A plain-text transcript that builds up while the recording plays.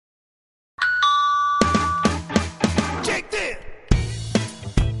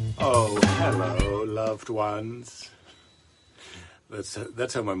Hello, loved ones.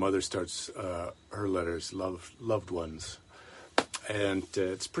 That's how my mother starts her letters, loved ones. And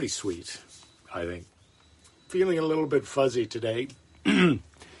it's pretty sweet, I think. Feeling a little bit fuzzy today. So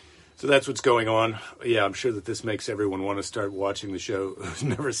that's what's going on. Yeah, I'm sure that this makes everyone want to start watching the show who's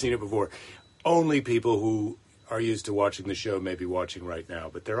never seen it before. Only people who are used to watching the show may be watching right now.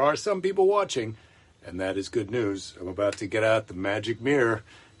 But there are some people watching, and that is good news. I'm about to get out the magic mirror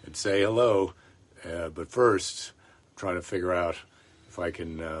and say hello. But first, I'm trying to figure out if I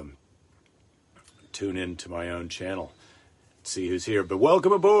can tune in to my own channel, see who's here. But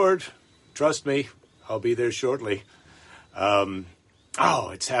welcome aboard. Trust me, I'll be there shortly.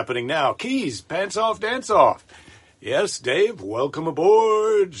 It's happening now. Keys, pants off, dance off. Yes, Dave, welcome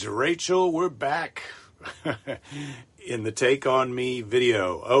aboard. Rachel, we're back in the Take On Me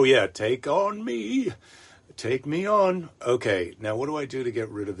video. Oh, yeah, take on me. Take me on. Okay, now what do I do to get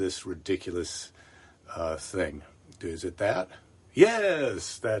rid of this ridiculous thing? Is it that?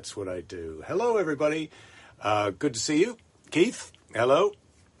 Yes, that's what I do. Hello, everybody. Good to see you. Keith, hello.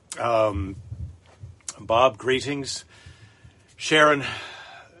 Bob, greetings. Sharon,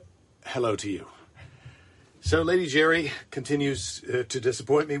 hello to you. So Lady Jerry continues to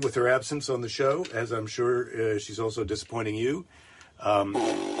disappoint me with her absence on the show, as I'm sure she's also disappointing you.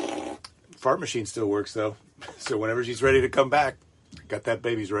 Fart machine still works, though. So whenever she's ready to come back, got that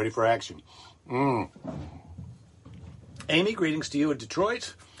baby's ready for action. Amy, greetings to you in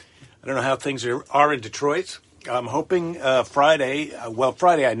Detroit. I don't know how things are in Detroit. I'm hoping Friday,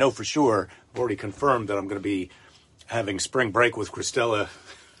 Friday I know for sure. I've already confirmed that I'm going to be having spring break with Christella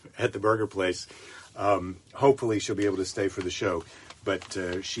at the burger place. Hopefully she'll be able to stay for the show. But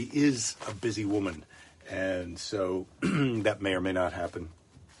she is a busy woman, and so that may or may not happen.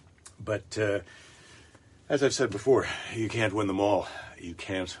 But as I've said before, you can't win them all. You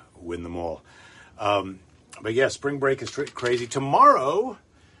can't win them all. But yeah, spring break is crazy. Tomorrow,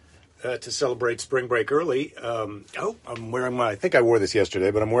 to celebrate spring break early, I'm wearing I think I wore this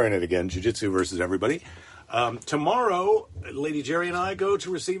yesterday, but I'm wearing it again. Jiu-Jitsu versus everybody. Tomorrow, Lady Jerry and I go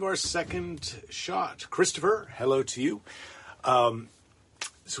to receive our second shot. Christopher, hello to you.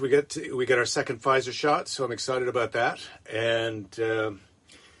 So we get our second Pfizer shot, so I'm excited about that. And then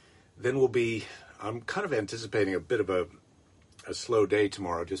I'm kind of anticipating a bit of a slow day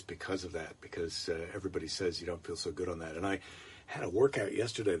tomorrow just because of that, because everybody says you don't feel so good on that. And I had a workout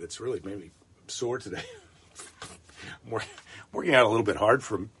yesterday that's really made me sore today. I'm working out a little bit hard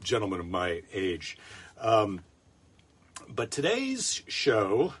for a gentleman of my age. But today's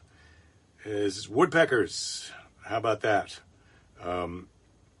show is Woodpeckers. How about that? I've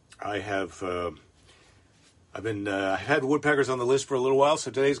had Woodpeckers on the list for a little while,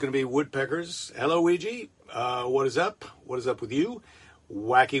 so today's going to be Woodpeckers. Hello, Ouija. What is up? What is up with you?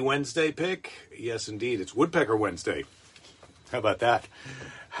 Wacky Wednesday pick? Yes, indeed. It's Woodpecker Wednesday. How about that?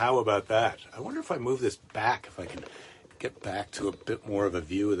 How about that? I wonder if I move this back, if I can get back to a bit more of a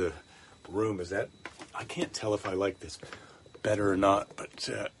view of the room. I can't tell if I like this better or not, but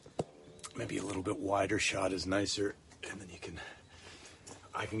maybe a little bit wider shot is nicer, and then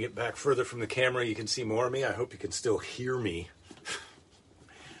I can get back further from the camera. You can see more of me. I hope you can still hear me.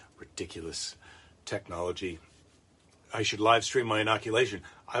 Ridiculous technology. I should live stream my inoculation.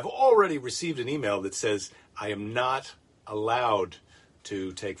 I've already received an email that says I am not allowed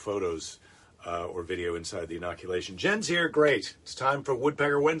to take photos or video inside the inoculation. Jen's here. Great. It's time for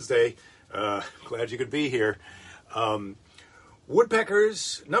Woodpecker Wednesday. Glad you could be here.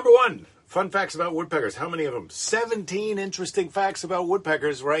 Woodpeckers, number one. Fun facts about woodpeckers. How many of them? 17 interesting facts about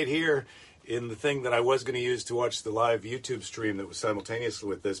woodpeckers right here in the thing that I was going to use to watch the live YouTube stream that was simultaneously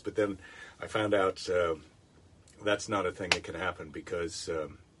with this, but then I found out that's not a thing that can happen because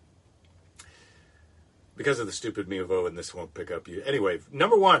of the stupid Mevo, and this won't pick up you. Anyway,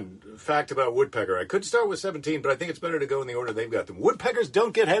 number one fact about woodpecker. I could start with 17, but I think it's better to go in the order they've got them. Woodpeckers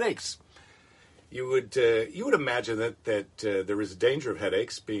don't get headaches. You would imagine that there is a danger of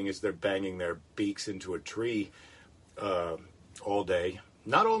headaches, being as they're banging their beaks into a tree all day,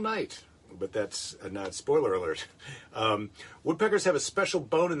 not all night. But that's not spoiler alert. Woodpeckers have a special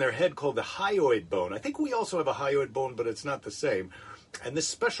bone in their head called the hyoid bone. I think we also have a hyoid bone, but it's not the same. And this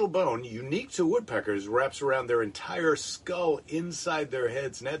special bone, unique to woodpeckers, wraps around their entire skull inside their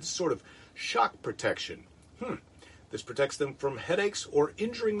heads and adds sort of shock protection. This protects them from headaches or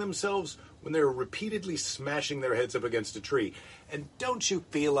injuring themselves when they're repeatedly smashing their heads up against a tree. And don't you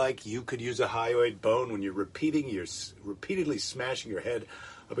feel like you could use a hyoid bone when you're repeatedly smashing your head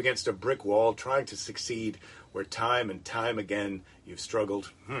up against a brick wall, trying to succeed, where time and time again you've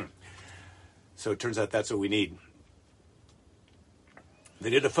struggled? So it turns out that's what we need. They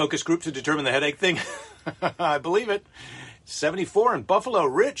did a focus group to determine the headache thing. I believe it. 74 in Buffalo.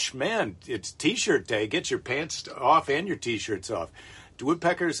 Rich, man, it's T-shirt day. Get your pants off and your T-shirts off. Do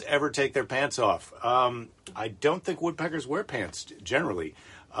woodpeckers ever take their pants off? I don't think woodpeckers wear pants generally.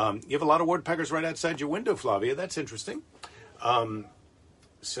 You have a lot of woodpeckers right outside your window, Flavia. That's interesting. Turns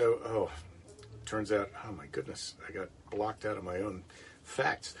out, oh my goodness, I got blocked out of my own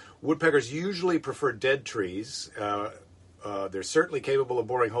facts. Woodpeckers usually prefer dead trees. They're certainly capable of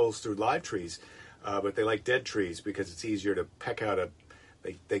boring holes through live trees, but they like dead trees because it's easier to peck out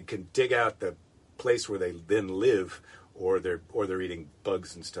they can dig out the place where they then live, or they're eating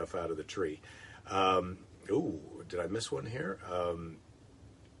bugs and stuff out of the tree. Did I miss one here?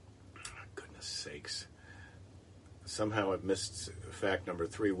 Goodness sakes. Somehow I've missed fact number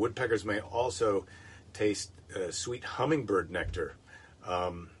 3. Woodpeckers may also taste sweet hummingbird nectar.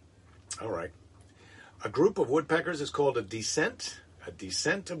 All right. A group of woodpeckers is called a descent. A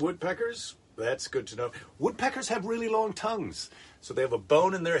descent of woodpeckers? That's good to know. Woodpeckers have really long tongues. So they have a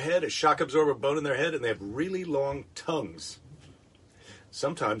bone in their head, a shock absorber bone in their head, and they have really long tongues.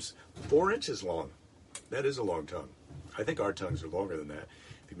 Sometimes 4 inches long. That is a long tongue. I think our tongues are longer than that,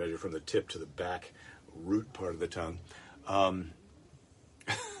 if you measure from the tip to the back root part of the tongue.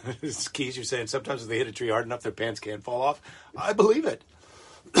 Keys, you're saying sometimes if they hit a tree hard enough, their pants can't fall off. I believe it.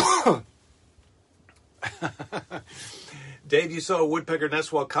 Dave, you saw a woodpecker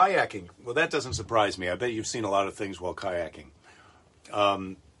nest while kayaking. Well, that doesn't surprise me. I bet you've seen a lot of things while kayaking.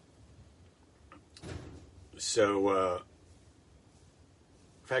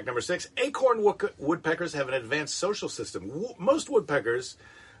 Fact number 6, acorn woodpeckers have an advanced social system. Most of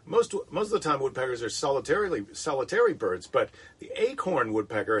the time woodpeckers are solitary birds, but the acorn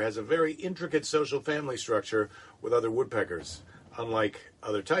woodpecker has a very intricate social family structure with other woodpeckers, unlike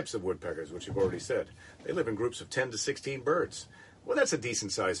other types of woodpeckers, which you've already said. They live in groups of 10 to 16 birds. Well, that's a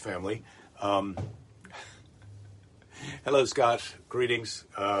decent-sized family. Hello, Scott. Greetings.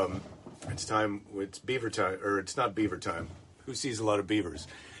 It's beaver time, or it's not beaver time. Who sees a lot of beavers?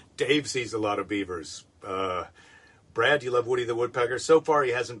 Dave sees a lot of beavers. Brad, you love Woody the Woodpecker. So far,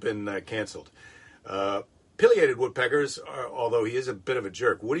 he hasn't been canceled. Pileated woodpeckers, although he is a bit of a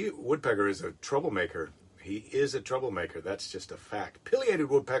jerk. Woody Woodpecker is a troublemaker. He is a troublemaker. That's just a fact.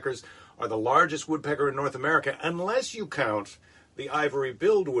 Pileated woodpeckers are the largest woodpecker in North America, unless you count the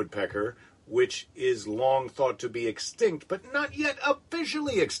ivory-billed woodpecker, which is long thought to be extinct, but not yet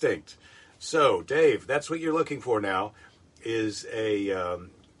officially extinct. So, Dave, that's what you're looking for now, is a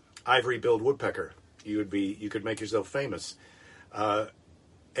ivory-billed woodpecker. You could make yourself famous.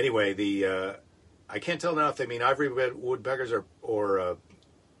 Anyway, I can't tell now if they mean ivory-billed woodpeckers or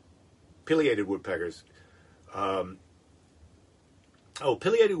pileated woodpeckers.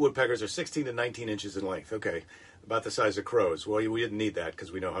 Pileated woodpeckers are 16 to 19 inches in length. Okay, about the size of crows. Well, we didn't need that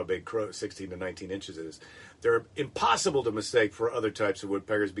because we know how big 16 to 19 inches is. They're impossible to mistake for other types of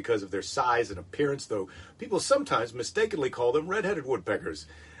woodpeckers because of their size and appearance, though people sometimes mistakenly call them red-headed woodpeckers.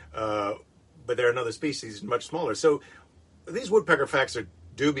 But they're another species, much smaller. So these woodpecker facts are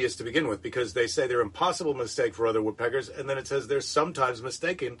dubious to begin with because they say they're impossible to mistake for other woodpeckers, and then it says they're sometimes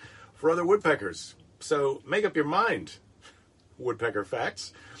mistaken for other woodpeckers. So make up your mind, woodpecker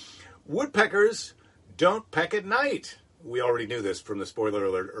facts. Woodpeckers don't peck at night. We already knew this from the spoiler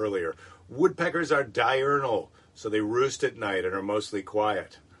alert earlier. Woodpeckers are diurnal, so they roost at night and are mostly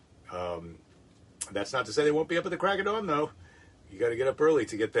quiet. That's not to say they won't be up at the crack of dawn, though. You got to get up early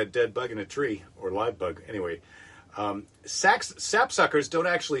to get that dead bug in a tree, or live bug. Anyway, sapsuckers don't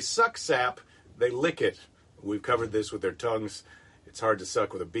actually suck sap; they lick it. We've covered this with their tongues. It's hard to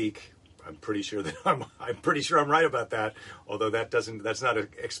suck with a beak. I'm pretty sure I'm right about that. Although that's not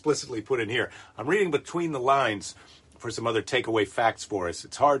explicitly put in here. I'm reading between the lines for some other takeaway facts for us.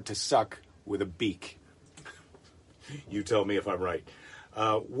 It's hard to suck with a beak. You tell me if I'm right.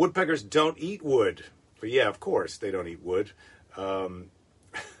 Woodpeckers don't eat wood. But yeah, of course they don't eat wood.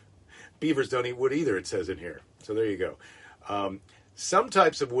 Beavers don't eat wood either, it says in here. So there you go. Some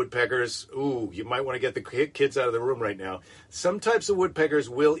types of woodpeckers, you might want to get the kids out of the room right now. Some types of woodpeckers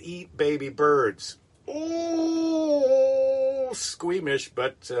will eat baby birds. Squeamish,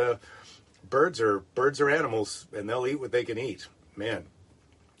 but birds are animals, and they'll eat what they can eat. Man,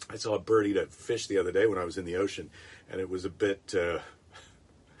 I saw a bird eat a fish the other day when I was in the ocean, and it was a bit...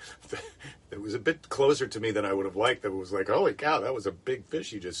 it was a bit closer to me than I would have liked. It was like, holy cow, that was a big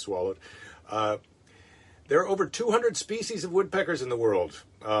fish you just swallowed. There are over 200 species of woodpeckers in the world.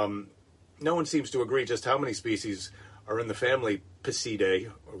 No one seems to agree just how many species are in the family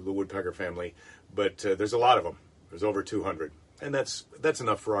Pisidae, or the woodpecker family, but there's a lot of them. There's over 200, and that's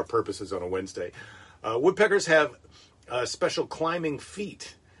enough for our purposes on a Wednesday. Woodpeckers have special climbing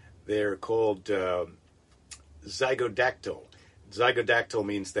feet. They're called zygodactyl. Zygodactyl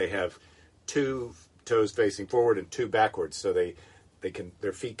means they have two toes facing forward and two backwards, so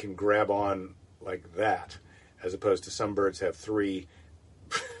their feet can grab on like that, as opposed to some birds have three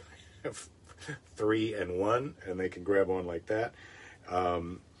and one, and they can grab on like that.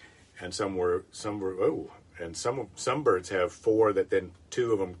 And some birds have four that then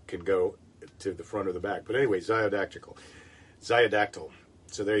two of them can go to the front or the back. But anyway, zygodactyl.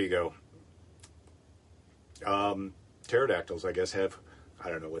 So there you go. Pterodactyls, I guess, I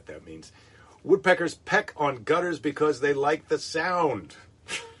don't know what that means. Woodpeckers peck on gutters because they like the sound.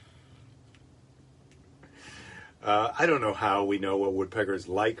 I don't know how we know what woodpeckers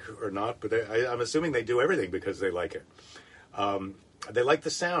like or not, but I'm assuming they do everything because they like it. They like the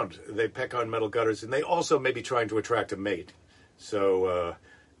sound. They peck on metal gutters, and they also may be trying to attract a mate. So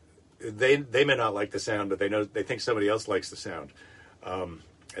they may not like the sound, but they think somebody else likes the sound.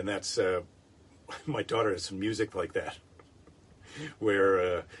 And that's my daughter has some music like that,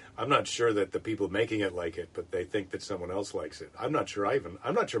 where I'm not sure that the people making it like it, but they think that someone else likes it. I'm not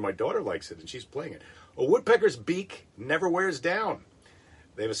sure my daughter likes it, and she's playing it. A woodpecker's beak never wears down.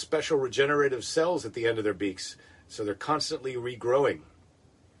 They have a special regenerative cells at the end of their beaks, so they're constantly regrowing.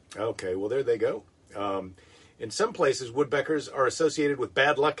 Okay, well, there they go. In some places, woodpeckers are associated with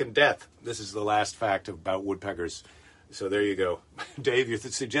bad luck and death. This is the last fact about woodpeckers. So there you go. Dave, you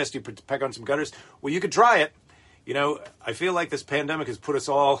suggest you peck on some gutters? Well, you could try it. You know, I feel like this pandemic has put us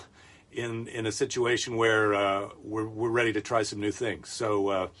all in a situation where we're ready to try some new things.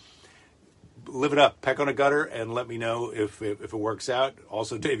 So live it up. Peck on a gutter and let me know if it works out.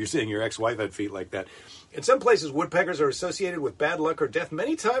 Also, Dave, you're saying your ex-wife had feet like that. In some places, woodpeckers are associated with bad luck or death.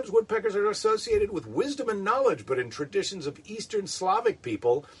 Many times, woodpeckers are associated with wisdom and knowledge, but in traditions of Eastern Slavic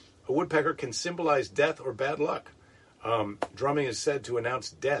people, a woodpecker can symbolize death or bad luck. Drumming is said to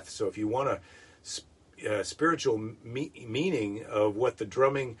announce death. So if you want a spiritual meaning of what the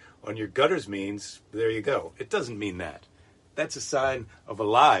drumming on your gutters means, there you go. It doesn't mean that. That's a sign of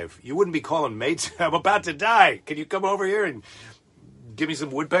alive. You wouldn't be calling mates, I'm about to die. Can you come over here and give me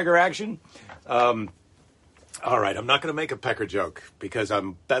some woodpecker action? All right, I'm not going to make a pecker joke because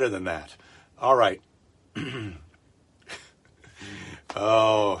I'm better than that. All right.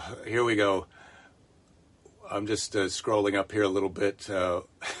 Oh, here we go. I'm just scrolling up here a little bit.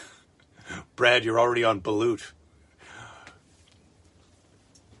 Brad, you're already on Balut.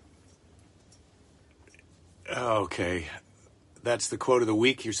 Okay. That's the quote of the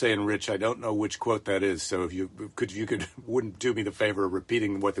week. You're saying, Rich, I don't know which quote that is. So if you wouldn't do me the favor of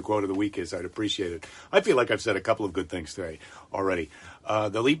repeating what the quote of the week is, I'd appreciate it. I feel like I've said a couple of good things today already.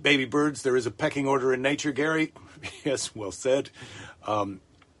 The leap baby birds, there is a pecking order in nature, Gary. Yes, well said.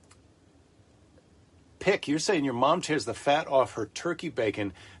 Pick, you're saying your mom tears the fat off her turkey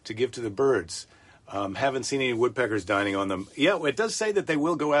bacon to give to the birds. Haven't seen any woodpeckers dining on them. Yeah, it does say that they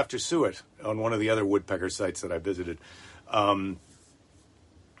will go after suet on one of the other woodpecker sites that I visited.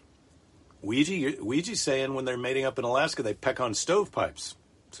 Ouija's saying when they're mating up in Alaska, they peck on stovepipes.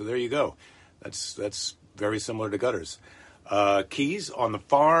 So there you go. That's very similar to gutters. Keys, on the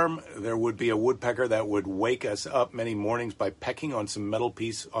farm, there would be a woodpecker that would wake us up many mornings by pecking on some metal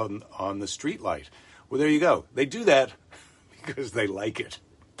piece on the street light. Well, there you go. They do that because they like it.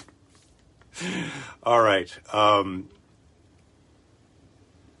 All right.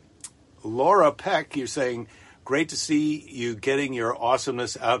 Laura Peck, you're saying, great to see you getting your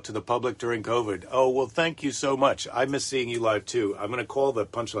awesomeness out to the public during COVID. Oh, well, thank you so much. I miss seeing you live, too. I'm going to call the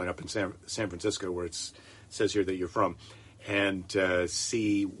Punchline up in San Francisco, where it says here that you're from, and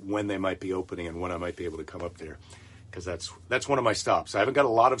see when they might be opening and when I might be able to come up there, because that's one of my stops. I haven't got a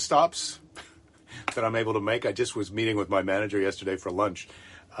lot of stops that I'm able to make. I just was meeting with my manager yesterday for lunch,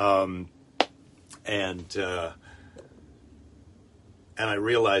 and I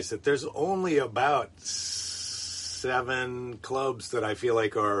realized that there's only about 7 clubs that I feel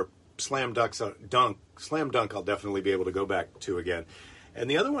like are slam dunk. I'll definitely be able to go back to again, and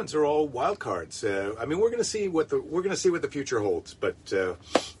the other ones are all wild cards. I mean, we're going to see what the future holds, but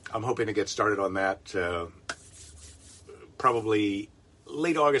I'm hoping to get started on that probably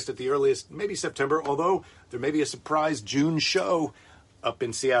late August at the earliest, maybe September. Although there may be a surprise June show up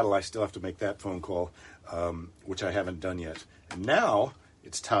in Seattle. I still have to make that phone call, which I haven't done yet. And now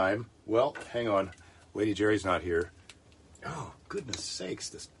it's time. Well, hang on. Lady Jerry's not here. Oh, goodness sakes.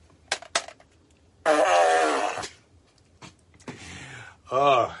 The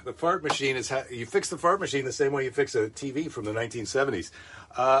fart machine is... you fix the fart machine the same way you fix a TV from the 1970s.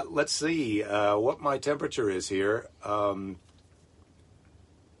 Let's see what my temperature is here.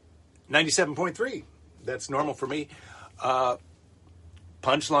 97.3. That's normal for me.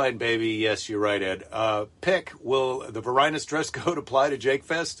 Punchline, baby. Yes, you're right, Ed. Pick, will the Varinus dress code apply to Jake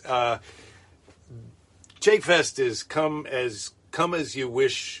Fest? Jake Fest is come as you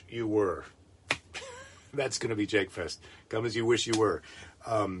wish you were. That's going to be Jake Fest. Come as you wish you were.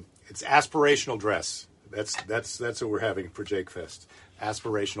 It's aspirational dress. That's what we're having for Jake Fest.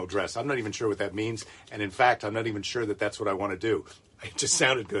 Aspirational dress. I'm not even sure what that means, and in fact, I'm not even sure that that's what I want to do. It just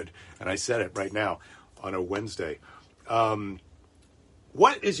sounded good, and I said it right now on a Wednesday.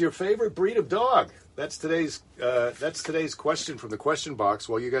 What is your favorite breed of dog? That's today's question from the question box.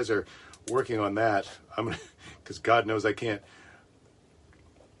 While you guys are working on that, I'm gonna, because God knows I can't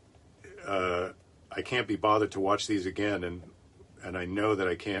be bothered to watch these again, and I know that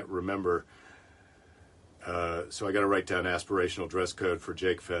I can't remember. So I got to write down aspirational dress code for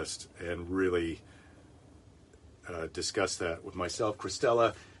Jake Fest and really discuss that with myself.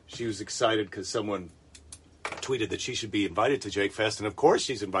 Christella, she was excited because someone tweeted that she should be invited to Jake Fest, and of course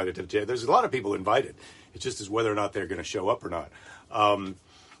she's invited to Jake. There's a lot of people invited. It just is whether or not they're going to show up or not.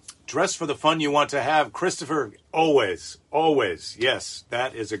 Dress for the fun you want to have. Christopher, always. Yes,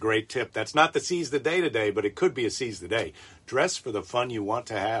 that is a great tip. That's not the seize the day today, but it could be a seize the day. Dress for the fun you want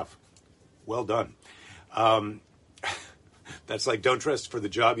to have. Well done. That's like, don't dress for the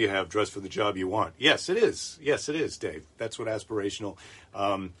job you have, dress for the job you want. Yes, it is. Yes, it is, Dave. That's what aspirational.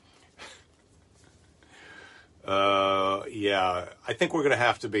 Yeah, I think we're going to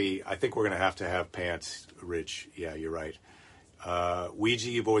have to have pants, Rich. Yeah, you're right. Ouija,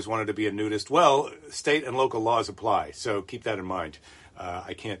 you've always wanted to be a nudist. Well, state and local laws apply, so keep that in mind.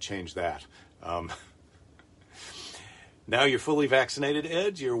 I can't change that. Now you're fully vaccinated,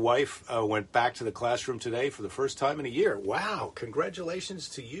 Ed. Your wife went back to the classroom today for the first time in a year. Wow, congratulations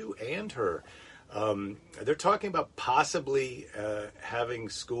to you and her. They're talking about possibly having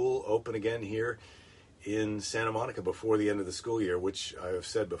school open again here in Santa Monica before the end of the school year, which I have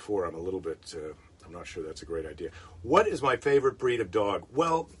said before, I'm a little bit, I'm not sure that's a great idea. What is my favorite breed of dog?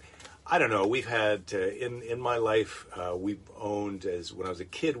 Well, I don't know. We've had, in my life, we've owned, when I was a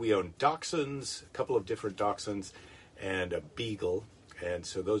kid, we owned Dachshunds, a couple of different Dachshunds, and a Beagle. And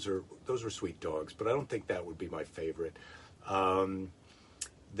so those were sweet dogs, but I don't think that would be my favorite.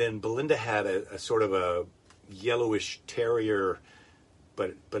 Then Belinda had a sort of a yellowish terrier,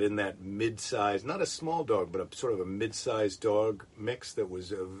 but in that mid-size, not a small dog, but a sort of a mid-sized dog mix that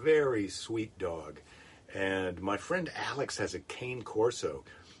was a very sweet dog. And my friend Alex has a cane corso,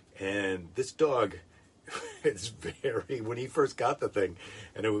 and this dog is when he first got the thing,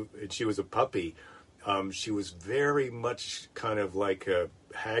 and she was a puppy, she was very much kind of like a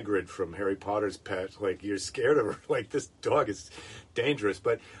Hagrid from Harry Potter's pet. Like, you're scared of her. Like, this dog is dangerous.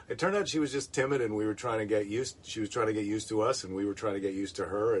 But it turned out she was just timid, and we were trying to get used. She was trying to get used to us, and we were trying to get used to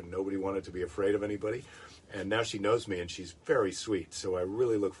her, and nobody wanted to be afraid of anybody. And now she knows me, and she's very sweet. So I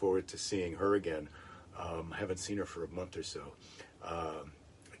really look forward to seeing her again. I haven't seen her for a month or so.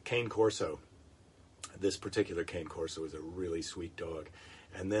 Cane Corso. This particular Cane Corso is a really sweet dog.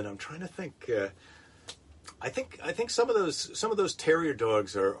 And then I'm trying to think. I think some of those terrier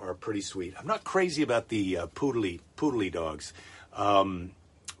dogs are pretty sweet. I'm not crazy about the poodly dogs,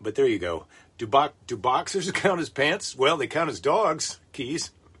 but there you go. Do boxers count as pants? Well, they count as dogs. Keys.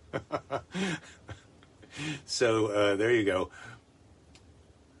 So there you go.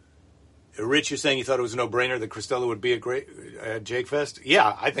 Rich, you're saying you thought it was a no-brainer that Christella would be a great Jake Fest?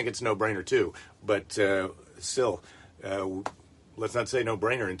 Yeah, I think it's a no-brainer too. But still, let's not say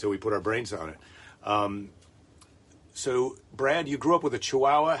no-brainer until we put our brains on it. So, Brad, you grew up with a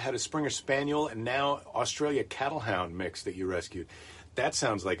Chihuahua, had a Springer Spaniel, and now Australia Cattle Hound mix that you rescued. That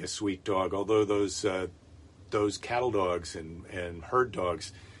sounds like a sweet dog, although those cattle dogs and herd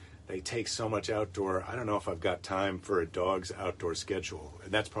dogs, they take so much outdoor. I don't know if I've got time for a dog's outdoor schedule,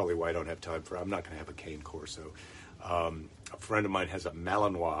 and that's probably why I don't have time I'm not going to have a cane corso. A friend of mine has a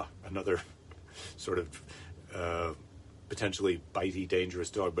Malinois, another sort of potentially bitey, dangerous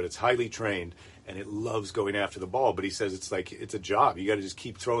dog, but it's highly trained, and it loves going after the ball. But he says it's like it's a job. You got to just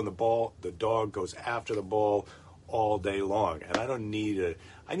keep throwing the ball. The dog goes after the ball all day long, and I need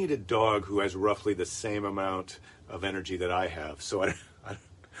a dog who has roughly the same amount of energy that I have. So I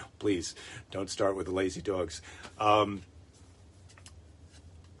please don't start with the lazy dogs. Ed,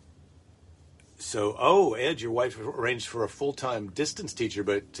 your wife arranged for a full-time distance teacher,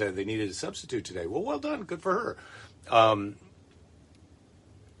 but they needed a substitute today. Well done. Good for her.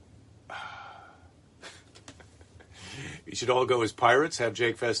 You should all go as pirates, have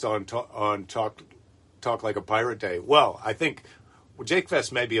Jake Fest on Talk Like a Pirate Day. Well, I think Jake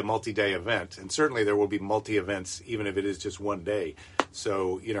Fest may be a multi-day event, and certainly there will be multi-events, even if it is just one day.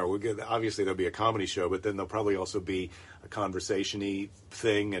 So, obviously there'll be a comedy show, but then there'll probably also be a conversation-y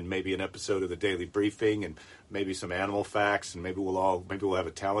thing, and maybe an episode of the Daily Briefing, and maybe some animal facts, and maybe we'll have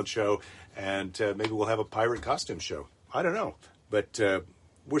a talent show, and maybe we'll have a pirate costume show. I don't know, but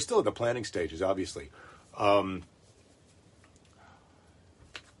we're still in the planning stages, obviously.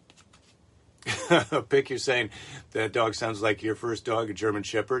 Pick, you're saying that dog sounds like your first dog, a German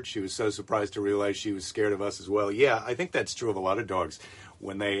Shepherd. She was so surprised to realize she was scared of us as well. Yeah, I think that's true of a lot of dogs.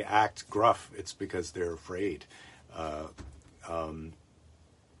 When they act gruff, it's because they're afraid.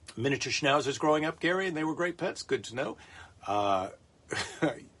 Miniature schnauzers growing up, Gary, and they were great pets. Good to know.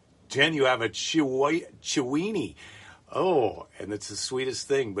 Jen, you have a Chiweenie. Oh, and it's the sweetest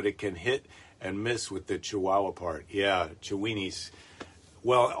thing, but it can hit and miss with the Chihuahua part. Yeah, Chiweenies.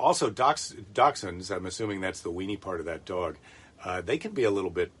 Well, also dachshunds, I'm assuming that's the weenie part of that dog. They can be a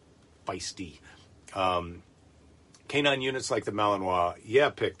little bit feisty. Canine units like the Malinois. Yeah,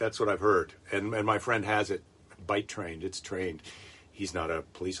 Pick, that's what I've heard. And my friend has it bite trained. It's trained. He's not a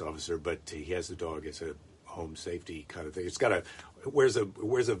police officer, but he has the dog as a home safety kind of thing. It's got wears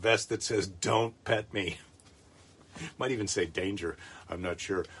a vest that says, "Don't pet me." Might even say danger. I'm not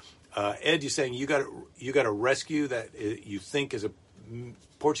sure. Ed, you're saying you got a rescue that you think is a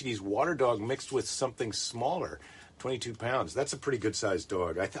Portuguese water dog mixed with something smaller, 22 pounds. That's a pretty good sized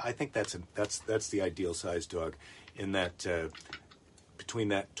dog. I think that's the ideal sized dog in that between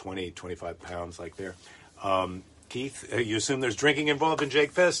that 20, 25 pounds like there. Keith, you assume there's drinking involved in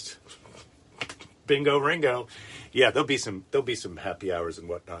Jake Fest? Bingo, Ringo. Yeah, there'll be some happy hours and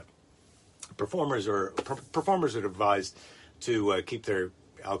whatnot. Performers are advised to keep their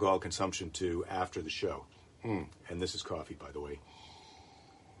alcohol consumption to after the show. And this is coffee, by the way.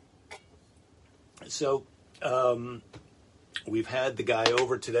 So, we've had the guy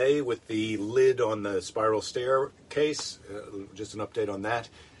over today with the lid on the spiral staircase. Just an update on that.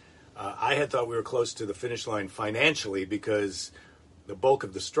 I had thought we were close to the finish line financially because the bulk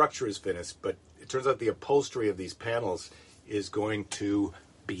of the structure is finished, but it turns out the upholstery of these panels is going to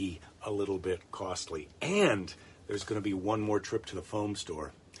be a little bit costly. And there's going to be one more trip to the foam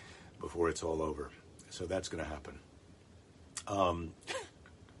store before it's all over. So that's going to happen.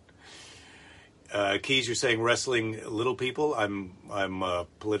 Keys, you're saying wrestling little people. I'm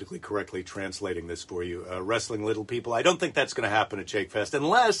politically correctly translating this for you. Wrestling little people. I don't think that's going to happen at Jake Fest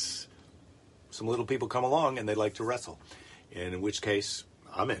unless some little people come along and they'd like to wrestle. And in which case,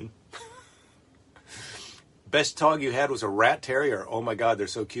 I'm in. Best dog you had was a rat terrier. Oh my God, they're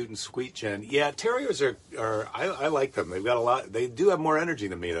so cute and sweet, Jen. Yeah, terriers are I like them. They've got a lot. They do have more energy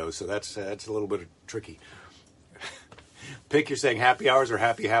than me though, so that's a little bit tricky. Pick, you're saying happy hours or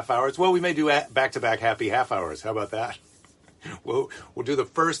happy half hours. Well, we may do back-to-back happy half hours. How about that? We'll do the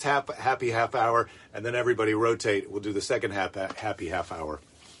first happy half hour, and then everybody rotate. We'll do the second happy half hour.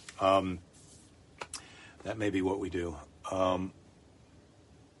 That may be what we do.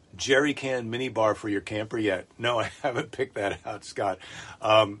 Jerry can mini bar for your camper yet? No, I haven't picked that out, Scott.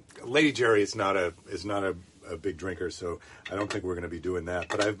 Lady Jerry is not a big drinker, so I don't think we're going to be doing that.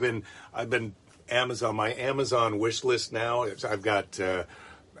 But I've been my Amazon wish list now. I've got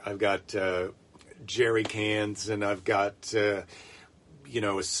jerry cans, and I've got a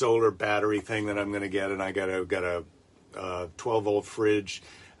solar battery thing that I'm going to get, and I got a 12-volt fridge,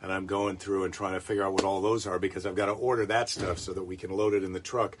 and I'm going through and trying to figure out what all those are because I've got to order that stuff so that we can load it in the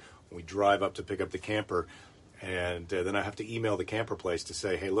truck when we drive up to pick up the camper, and then I have to email the camper place to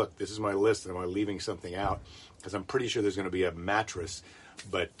say, hey, look, this is my list, and am I leaving something out? Because I'm pretty sure there's going to be a mattress,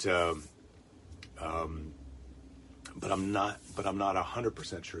 but I'm not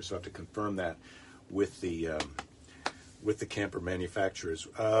 100% sure, so I have to confirm that with the camper manufacturers.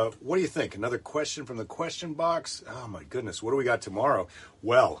 What do you think? Another question from the question box? Oh my goodness, what do we got tomorrow?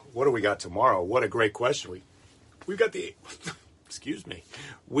 Well, what do we got tomorrow? What a great question. We've got the excuse me.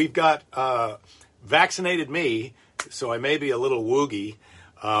 We've got vaccinated me, so I may be a little woogie.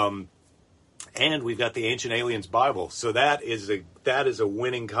 And we've got the Ancient Aliens Bible. So that is a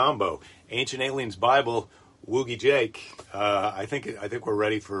winning combo. Ancient Aliens Bible, Woogie Jake. I think we're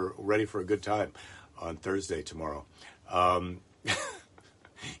ready for a good time on Thursday tomorrow.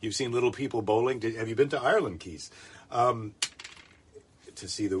 You've seen little people bowling. Have you been to Ireland, Keys? To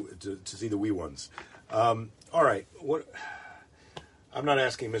see the wee ones. All right. What? I'm not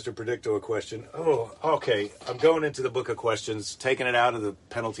asking Mr. Predicto a question. Oh, okay. I'm going into the book of questions, taking it out of the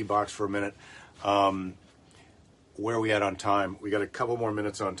penalty box for a minute. Where are we at on time? We got a couple more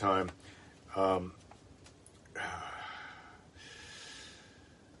minutes on time.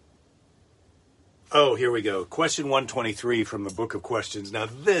 Oh, here we go. Question 123 from the book of questions. Now,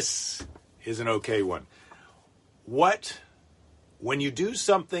 this is an okay one. What When you do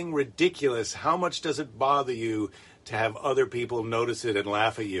something ridiculous, how much does it bother you to have other people notice it and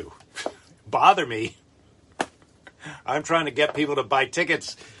laugh at you? Bother me. I'm trying to get people to buy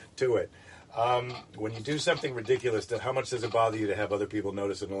tickets to it. When you do something ridiculous, how much does it bother you to have other people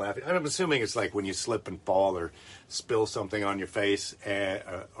notice it and laugh? I'm assuming it's like when you slip and fall or spill something on your face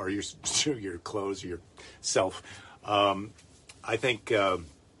or your clothes or yourself. I think the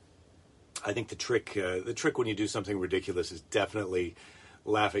trick when you do something ridiculous is definitely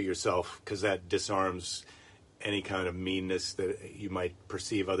laugh at yourself, because that disarms any kind of meanness that you might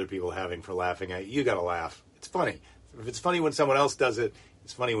perceive other people having for laughing at you. You got to laugh. It's funny. If it's funny when someone else does it,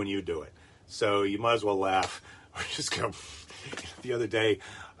 it's funny when you do it. So you might as well laugh or just go. The other day,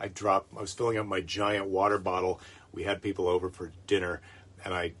 I was filling up my giant water bottle. We had people over for dinner,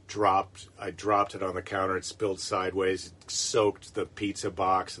 and I dropped it on the counter. It spilled sideways, it soaked the pizza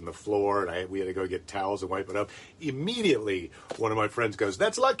box and the floor, and we had to go get towels and wipe it up. Immediately, one of my friends goes,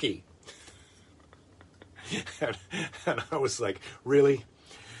 "That's lucky." and I was like, "Really?"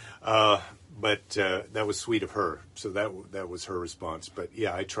 But that was sweet of her. So that was her response. But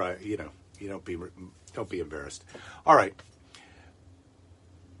yeah, I try. You don't be embarrassed. All right.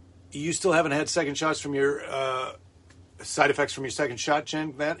 You still haven't had second shots from your side effects from your second shot,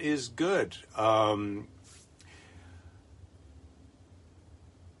 Jen? That is good.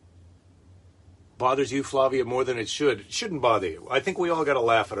 Bothers you, Flavia, more than it should. It shouldn't bother you. I think we all got to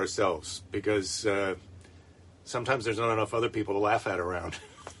laugh at ourselves, because sometimes there's not enough other people to laugh at around.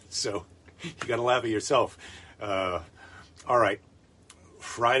 So you got to laugh at yourself. All right.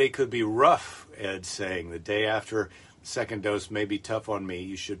 Friday could be rough, Ed's saying. The day after second dose may be tough on me.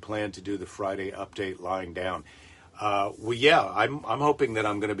 You should plan to do the Friday update lying down. Well, yeah, I'm hoping that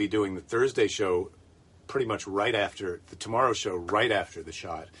I'm going to be doing the Thursday show pretty much right after the tomorrow show, right after the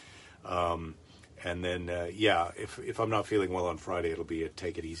shot. And then, if I'm not feeling well on Friday, it'll be a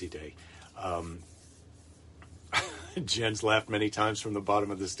take it easy day. Jen's laughed many times from the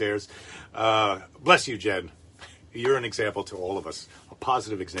bottom of the stairs. Bless you, Jen. You're an example to all of us, a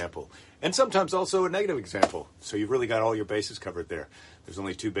positive example, and sometimes also a negative example. So you've really got all your bases covered there. There's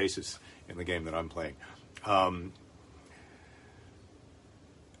only 2 bases in the game that I'm playing.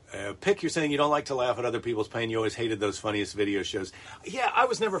 Pick, you're saying you don't like to laugh at other people's pain. You always hated those funniest video shows. Yeah, I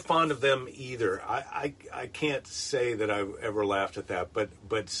was never fond of them either. I can't say that I've ever laughed at that,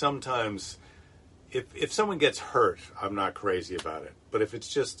 but sometimes if someone gets hurt, I'm not crazy about it. But if it's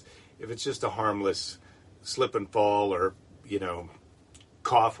just a harmless slip and fall, or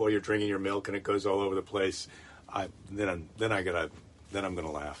cough while you're drinking your milk and it goes all over the place, then I'm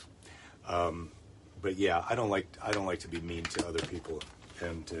gonna laugh. But yeah, I don't like to be mean to other people,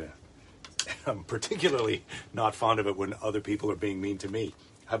 and I'm particularly not fond of it when other people are being mean to me.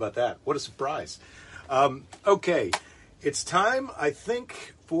 How about that? What a surprise! Okay, it's time, I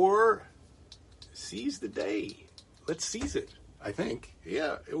think, for Seize the Day. Let's seize it. I think.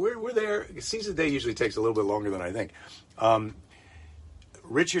 Yeah, we're there. Seize the Day usually takes a little bit longer than I think.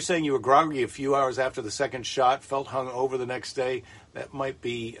 Rich, you're saying you were groggy a few hours after the second shot, felt hung over the next day. That might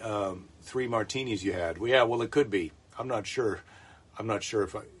be 3 martinis you had. Well, yeah, well, it could be. I'm not sure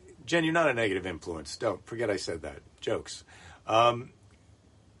if Jen, you're not a negative influence. Don't forget I said that. Jokes.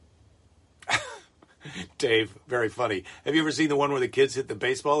 Dave, very funny. Have you ever seen the one where the kids hit the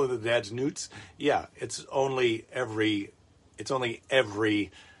baseball and the dad's newts? Yeah, it's only every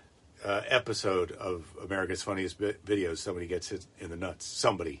episode of America's Funniest Videos, somebody gets hit in the nuts.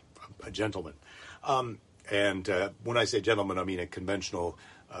 Somebody, a gentleman. And when I say gentleman, I mean a conventional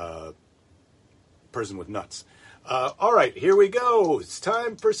person with nuts. All right, here we go. It's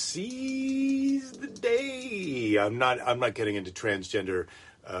time for Seize the Day. I'm not getting into transgender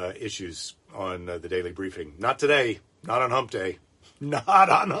issues on the Daily Briefing. Not today. Not on Hump Day. Not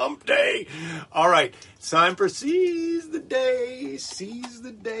on Hump Day. All right. It's time for Seize the Day. Seize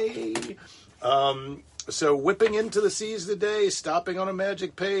the Day. So whipping into the Seize the Day, stopping on a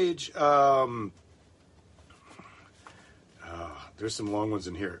magic page. There's some long ones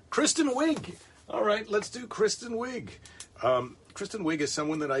in here. Kristen Wiig. All right. Let's do Kristen Wiig. Kristen Wiig is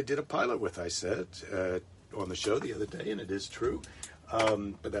someone that I did a pilot with, I said, on the show the other day, and it is true.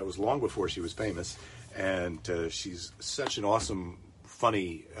 But that was long before she was famous. And she's such an awesome,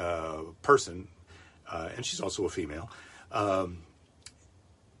 funny person, and she's also a female. And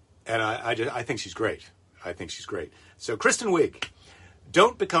I think she's great. I think she's great. So Kristen Wiig,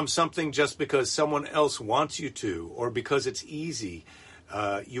 don't become something just because someone else wants you to, or because it's easy.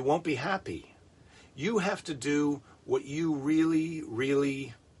 You won't be happy. You have to do what you really,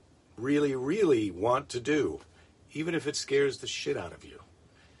 really, really, really want to do, even if it scares the shit out of you.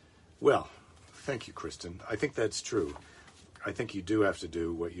 Well, thank you, Kristen. I think that's true. I think you do have to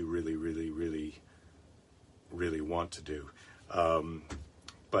do what you really, really, really, really want to do.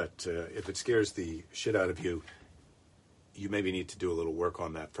 But if it scares the shit out of you, you maybe need to do a little work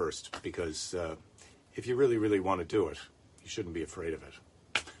on that first, because if you really, really want to do it, you shouldn't be afraid of it.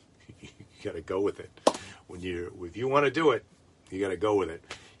 You got to go with it. If you want to do it, you got to go with it.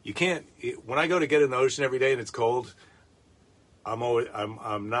 You can't. When I go to get in the ocean every day and it's cold,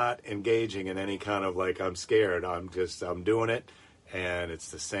 I'm not engaging in any kind of like I'm scared. I'm doing it, and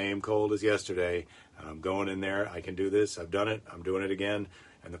it's the same cold as yesterday. And I'm going in there. I can do this. I've done it. I'm doing it again.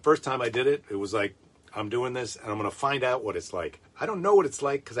 And the first time I did it, it was like, I'm doing this, and I'm going to find out what it's like. I don't know what it's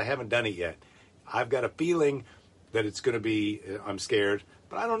like because I haven't done it yet. I've got a feeling that it's going to be, I'm scared,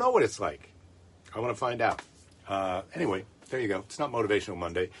 but I don't know what it's like. I want to find out. Anyway, there you go. It's not Motivational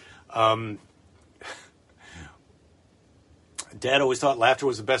Monday. Dad always thought laughter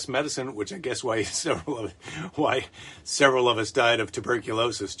was the best medicine, which I guess why several of us died of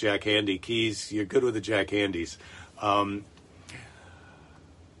tuberculosis. Jack Handy. Keys, you're good with the Jack Handys.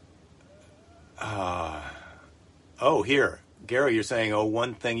 Here. Gary, you're saying,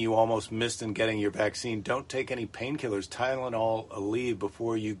 one thing you almost missed in getting your vaccine. Don't take any painkillers. Tylenol, Aleve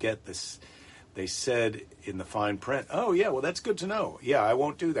before you get this. They said in the fine print. Oh, yeah, well, that's good to know. Yeah, I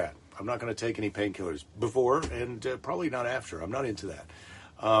won't do that. I'm not going to take any painkillers before and probably not after. I'm not into that.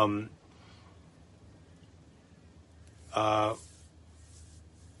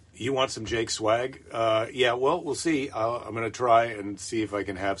 You want some Jake swag? Yeah, well, we'll see. I'm going to try and see if I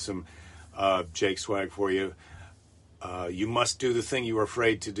can have some Jake swag for you. You must do the thing you were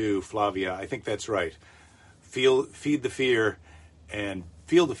afraid to do, Flavia. I think that's right. Feed the fear and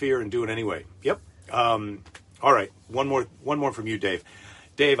feel the fear and do it anyway. Yep. All right. One more from you, Dave.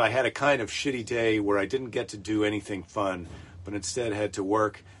 Dave, I had a kind of shitty day where I didn't get to do anything fun, but instead had to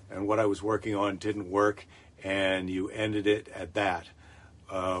work, and what I was working on didn't work, and you ended it at that.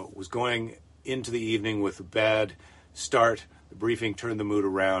 Was going into the evening with a bad start. The briefing turned the mood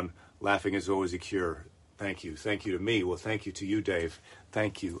around. Laughing is always a cure. Thank you. Thank you to me. Well, thank you to you, Dave.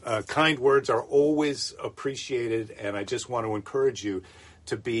 Thank you. Kind words are always appreciated, and I just want to encourage you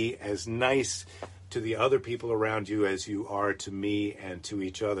to be as nice to the other people around you as you are to me and to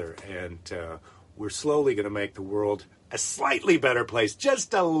each other. And we're slowly going to make the world a slightly better place.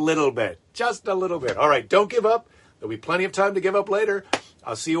 Just a little bit. Just a little bit. All right, don't give up. There'll be plenty of time to give up later.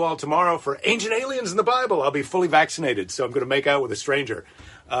 I'll see you all tomorrow for Ancient Aliens in the Bible. I'll be fully vaccinated, so I'm going to make out with a stranger.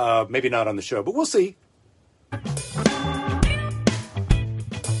 Maybe not on the show, but we'll see.